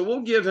 So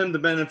we'll give him the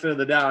benefit of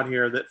the doubt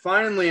here that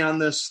finally on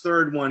this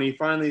third one, he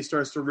finally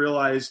starts to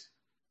realize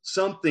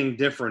something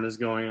different is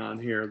going on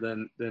here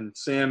than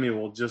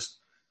Samuel just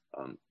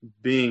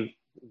being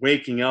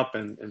waking up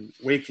and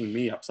waking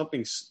me up.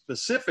 Something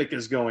specific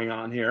is going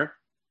on here.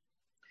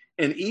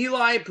 And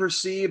Eli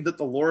perceived that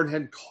the Lord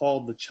had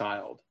called the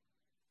child.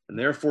 And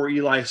therefore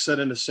Eli said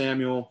unto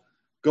Samuel,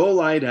 Go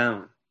lie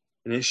down.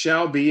 And it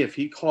shall be, if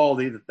he call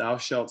thee, that thou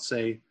shalt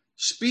say,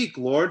 Speak,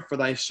 Lord, for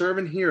thy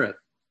servant heareth.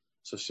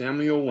 So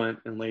Samuel went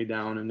and lay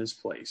down in his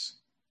place.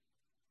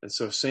 And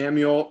so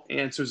Samuel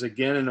answers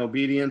again in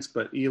obedience,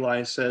 but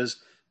Eli says,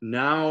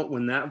 Now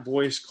when that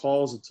voice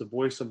calls, it's the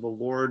voice of the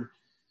Lord.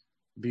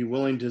 Be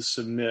willing to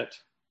submit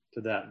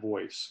to that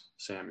voice,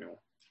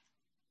 Samuel.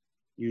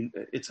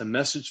 It's a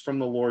message from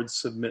the Lord,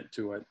 submit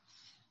to it.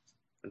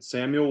 And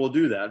Samuel will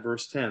do that,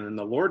 verse 10. And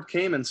the Lord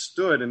came and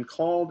stood and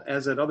called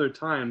as at other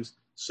times,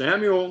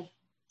 Samuel,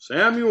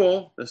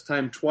 Samuel, this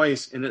time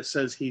twice, and it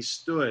says he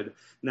stood.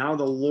 Now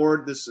the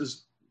Lord, this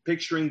is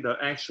picturing the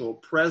actual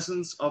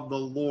presence of the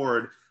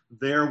Lord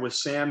there with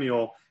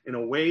Samuel in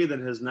a way that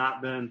has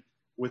not been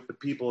with the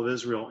people of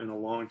Israel in a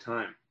long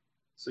time.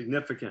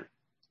 Significant.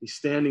 He's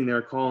standing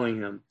there calling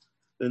him.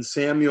 Then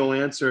Samuel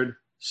answered,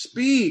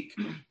 Speak,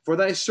 for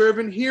thy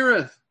servant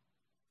heareth.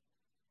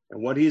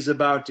 And what he's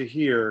about to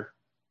hear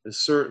is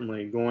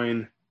certainly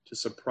going to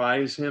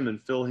surprise him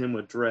and fill him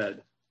with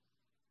dread.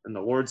 And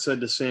the Lord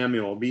said to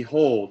Samuel,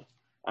 Behold,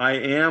 I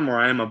am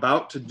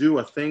about to do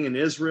a thing in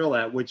Israel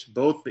at which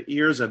both the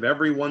ears of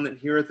every one that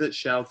heareth it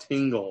shall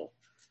tingle.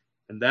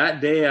 And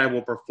that day I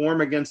will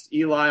perform against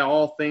Eli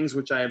all things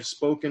which I have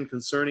spoken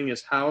concerning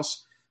his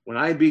house. When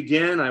I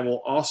begin, I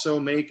will also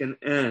make an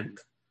end.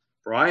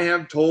 For I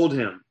have told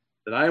him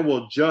that I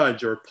will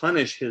judge or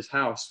punish his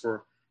house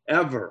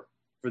forever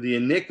for the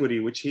iniquity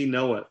which he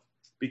knoweth,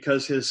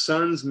 because his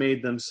sons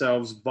made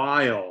themselves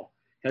vile.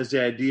 Has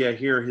the idea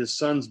here, his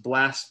sons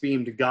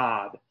blasphemed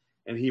God,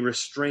 and he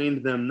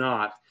restrained them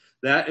not.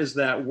 That is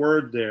that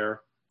word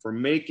there for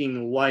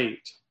making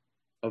light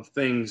of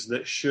things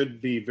that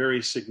should be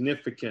very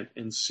significant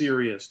and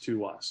serious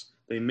to us.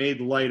 They made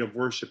light of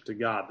worship to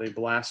God. They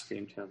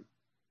blasphemed him.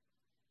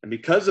 And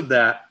because of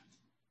that,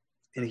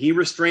 and he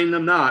restrained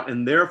them not,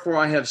 and therefore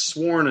I have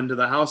sworn unto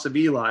the house of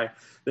Eli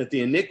that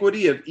the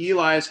iniquity of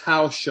Eli's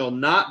house shall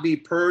not be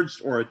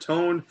purged or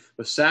atoned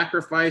with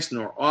sacrifice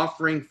nor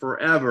offering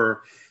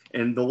forever.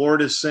 And the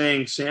Lord is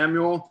saying,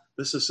 Samuel,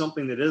 this is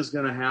something that is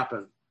going to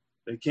happen.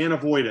 They can't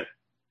avoid it.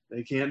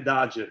 They can't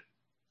dodge it.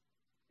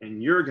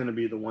 And you're going to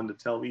be the one to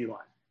tell Eli.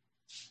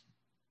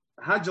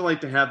 How'd you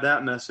like to have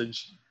that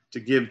message to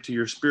give to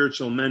your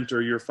spiritual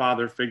mentor, your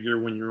father figure,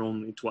 when you're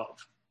only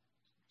 12?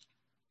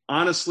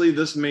 Honestly,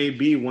 this may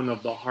be one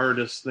of the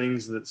hardest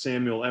things that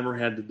Samuel ever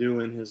had to do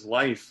in his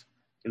life.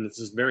 And it's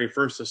his very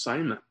first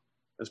assignment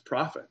as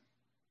prophet,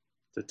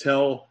 to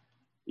tell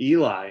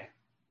Eli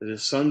that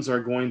his sons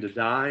are going to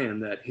die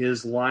and that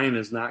his line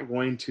is not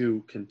going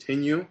to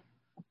continue.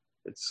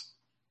 It's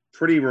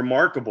pretty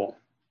remarkable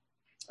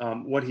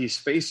what he's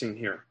facing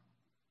here.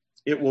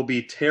 It will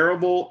be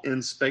terrible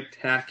and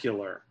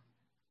spectacular.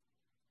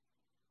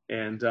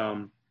 And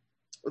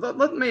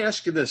let me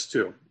ask you this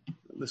too.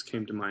 This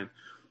came to mind.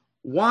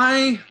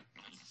 Why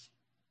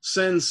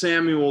send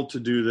Samuel to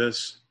do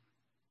this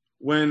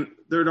when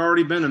there'd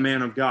already been a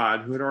man of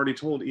God who had already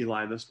told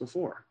Eli this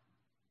before?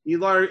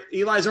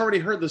 Eli's already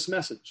heard this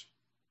message.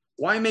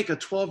 Why make a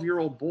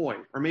 12-year-old boy,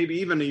 or maybe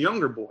even a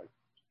younger boy,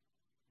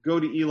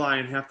 go to Eli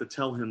and have to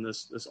tell him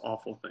this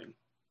awful thing?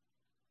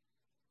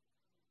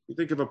 You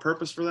think of a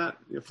purpose for that,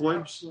 Floyd?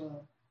 Perhaps,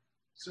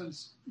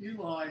 since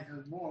Eli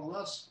had more or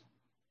less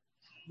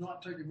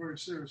not taken very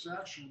serious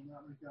action in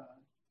that regard,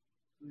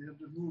 they had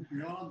to move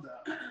beyond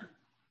that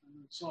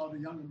and saw the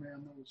younger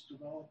man that was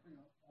developing.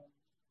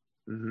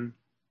 Mm-hmm.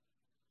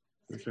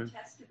 Was it a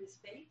test of his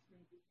faith,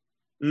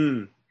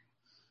 maybe?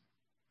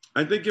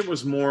 I think it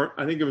was more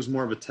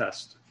of a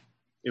test.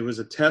 It was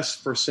a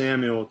test for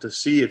Samuel to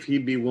see if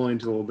he'd be willing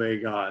to obey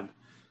God.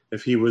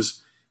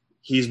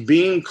 He's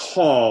being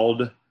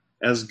called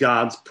as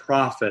God's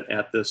prophet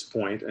at this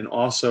point, and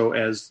also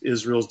as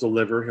Israel's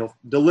deliverer.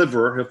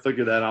 He'll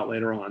figure that out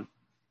later on.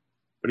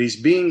 But he's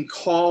being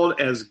called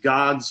as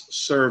God's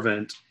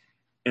servant.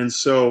 And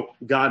so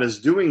God is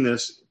doing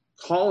this,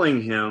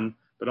 calling him,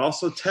 but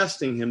also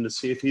testing him to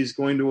see if he's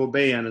going to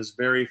obey on his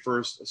very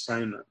first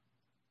assignment.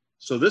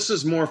 So this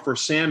is more for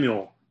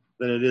Samuel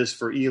than it is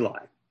for Eli.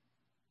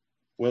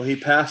 Will he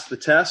pass the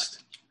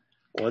test?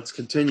 Well, let's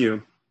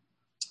continue.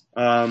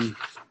 Verse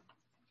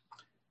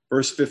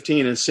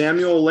 15, and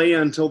Samuel lay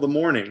until the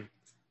morning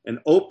and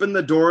opened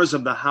the doors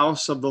of the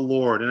house of the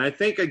Lord. And I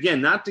think,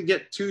 again, not to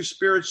get too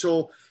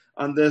spiritual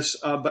on this,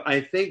 but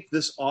I think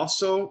this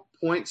also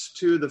points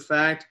to the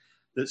fact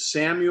that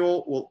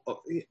Samuel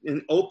will,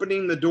 in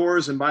opening the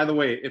doors, and by the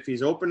way, if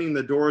he's opening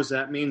the doors,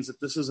 that means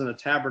that this isn't a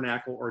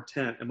tabernacle or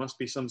tent. It must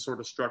be some sort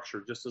of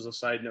structure, just as a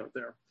side note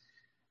there.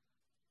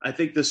 I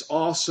think this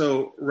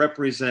also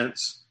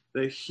represents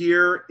that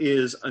here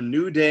is a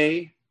new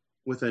day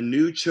with a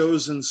new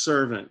chosen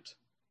servant.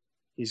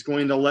 He's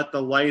going to let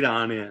the light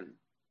on in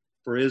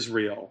for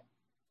Israel,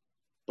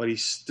 but he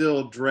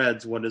still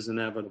dreads what is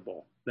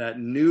inevitable.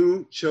 That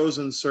new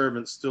chosen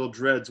servant still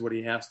dreads what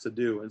he has to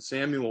do. And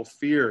Samuel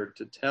feared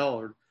to tell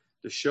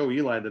to show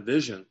Eli the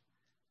vision.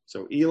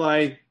 So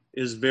Eli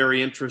is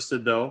very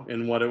interested, though,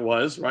 in what it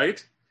was,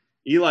 right?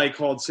 Eli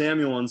called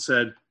Samuel and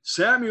said,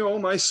 "Samuel,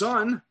 my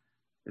son."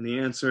 And he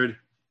answered,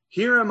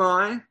 "Here am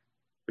I."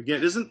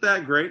 Again, isn't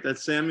that great?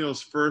 That's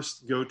Samuel's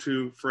first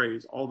go-to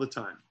phrase all the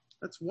time.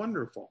 That's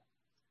wonderful.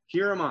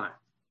 "Here am I."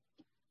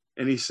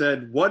 And he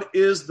said, "What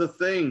is the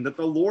thing that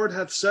the Lord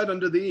hath said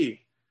unto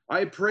thee?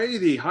 I pray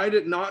thee, hide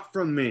it not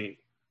from me.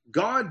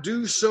 God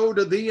do so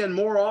to thee and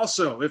more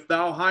also, if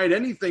thou hide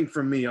anything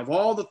from me of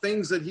all the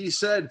things that he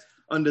said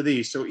unto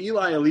thee." So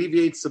Eli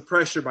alleviates the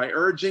pressure by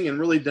urging and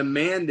really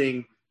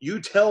demanding, "You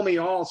tell me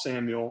all,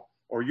 Samuel,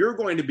 or you're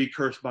going to be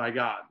cursed by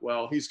God."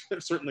 Well, he's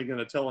certainly going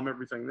to tell him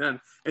everything then.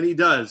 And he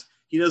does.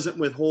 He doesn't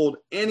withhold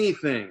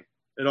anything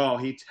at all.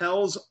 He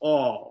tells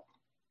all.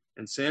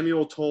 And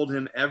Samuel told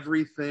him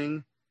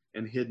everything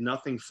and hid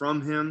nothing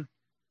from him.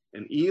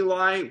 And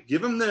Eli,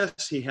 give him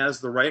this, he has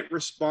the right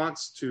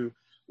response to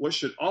what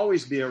should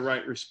always be a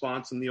right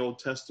response in the Old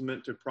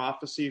Testament to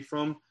prophecy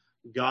from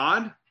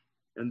God.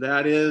 And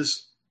that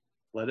is,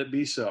 let it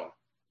be so.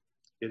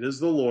 It is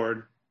the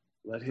Lord.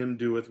 Let him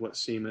doeth what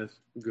seemeth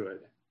good.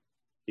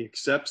 He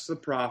accepts the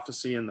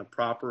prophecy in the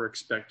proper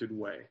expected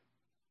way.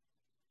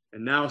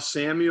 And now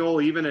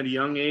Samuel, even at a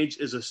young age,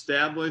 is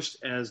established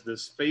as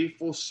this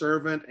faithful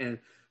servant, and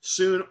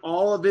soon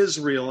all of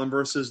Israel in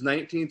verses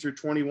 19 through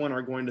 21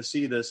 are going to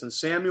see this. "And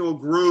Samuel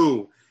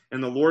grew,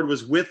 and the Lord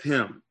was with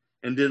him,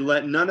 and did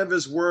let none of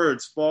his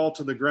words fall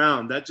to the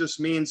ground." That just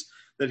means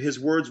that his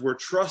words were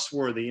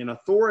trustworthy and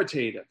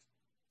authoritative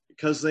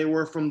because they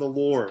were from the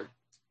Lord.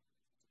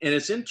 And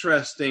it's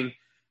interesting,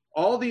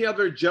 all the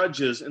other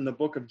judges in the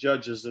book of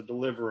Judges, the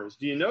deliverers,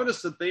 do you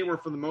notice that they were,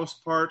 for the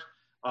most part,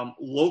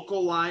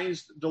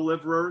 localized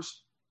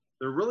deliverers?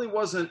 There really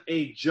wasn't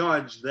a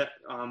judge that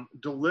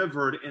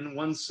delivered, in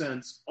one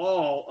sense,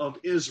 all of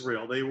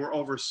Israel. They were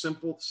over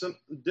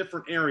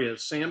different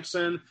areas.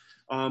 Samson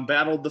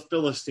battled the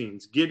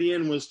Philistines.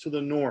 Gideon was to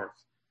the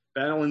north,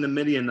 battling the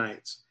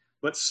Midianites.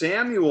 But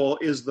Samuel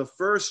is the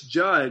first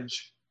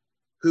judge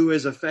who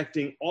is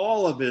affecting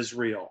all of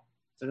Israel.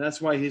 And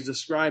that's why he's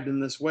described in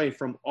this way.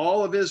 From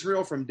all of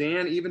Israel, from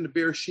Dan even to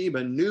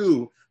Beersheba,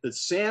 knew that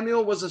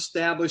Samuel was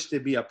established to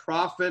be a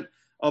prophet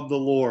of the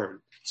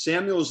Lord.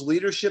 Samuel's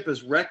leadership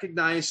is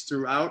recognized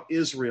throughout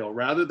Israel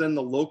rather than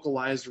the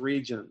localized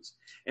regions.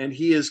 And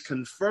he is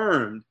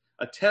confirmed,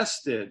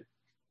 attested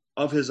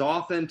of his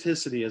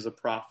authenticity as a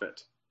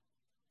prophet.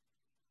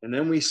 And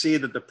then we see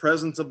that the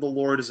presence of the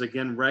Lord is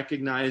again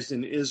recognized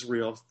in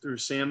Israel through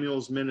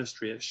Samuel's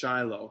ministry at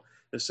Shiloh.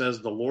 It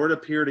says, "The Lord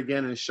appeared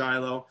again in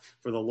Shiloh,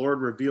 for the Lord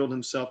revealed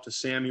himself to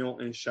Samuel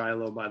in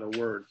Shiloh by the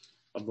word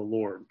of the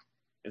Lord."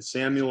 And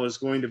Samuel is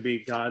going to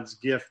be God's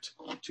gift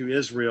to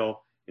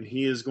Israel, and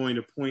he is going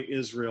to point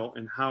Israel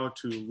in how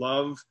to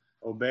love,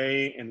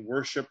 obey, and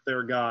worship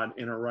their God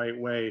in a right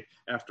way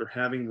after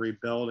having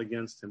rebelled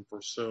against him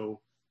for so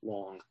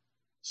long.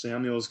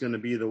 Samuel is going to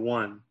be the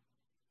one,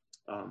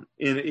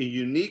 in a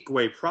unique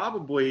way,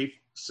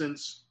 probably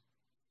since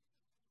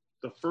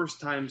the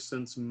first time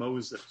since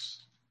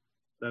Moses,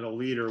 that a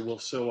leader will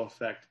so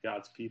affect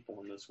God's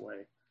people in this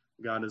way.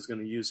 God is going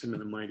to use him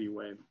in a mighty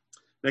way.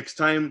 Next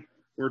time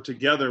we're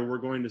together, we're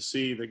going to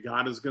see that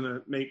God is going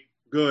to make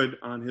good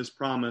on his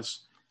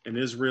promise, and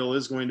Israel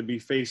is going to be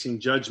facing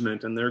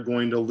judgment, and they're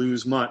going to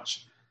lose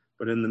much.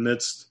 But in the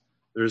midst,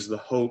 there's the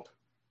hope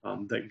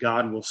that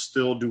God will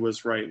still do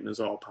what's right and is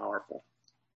all-powerful.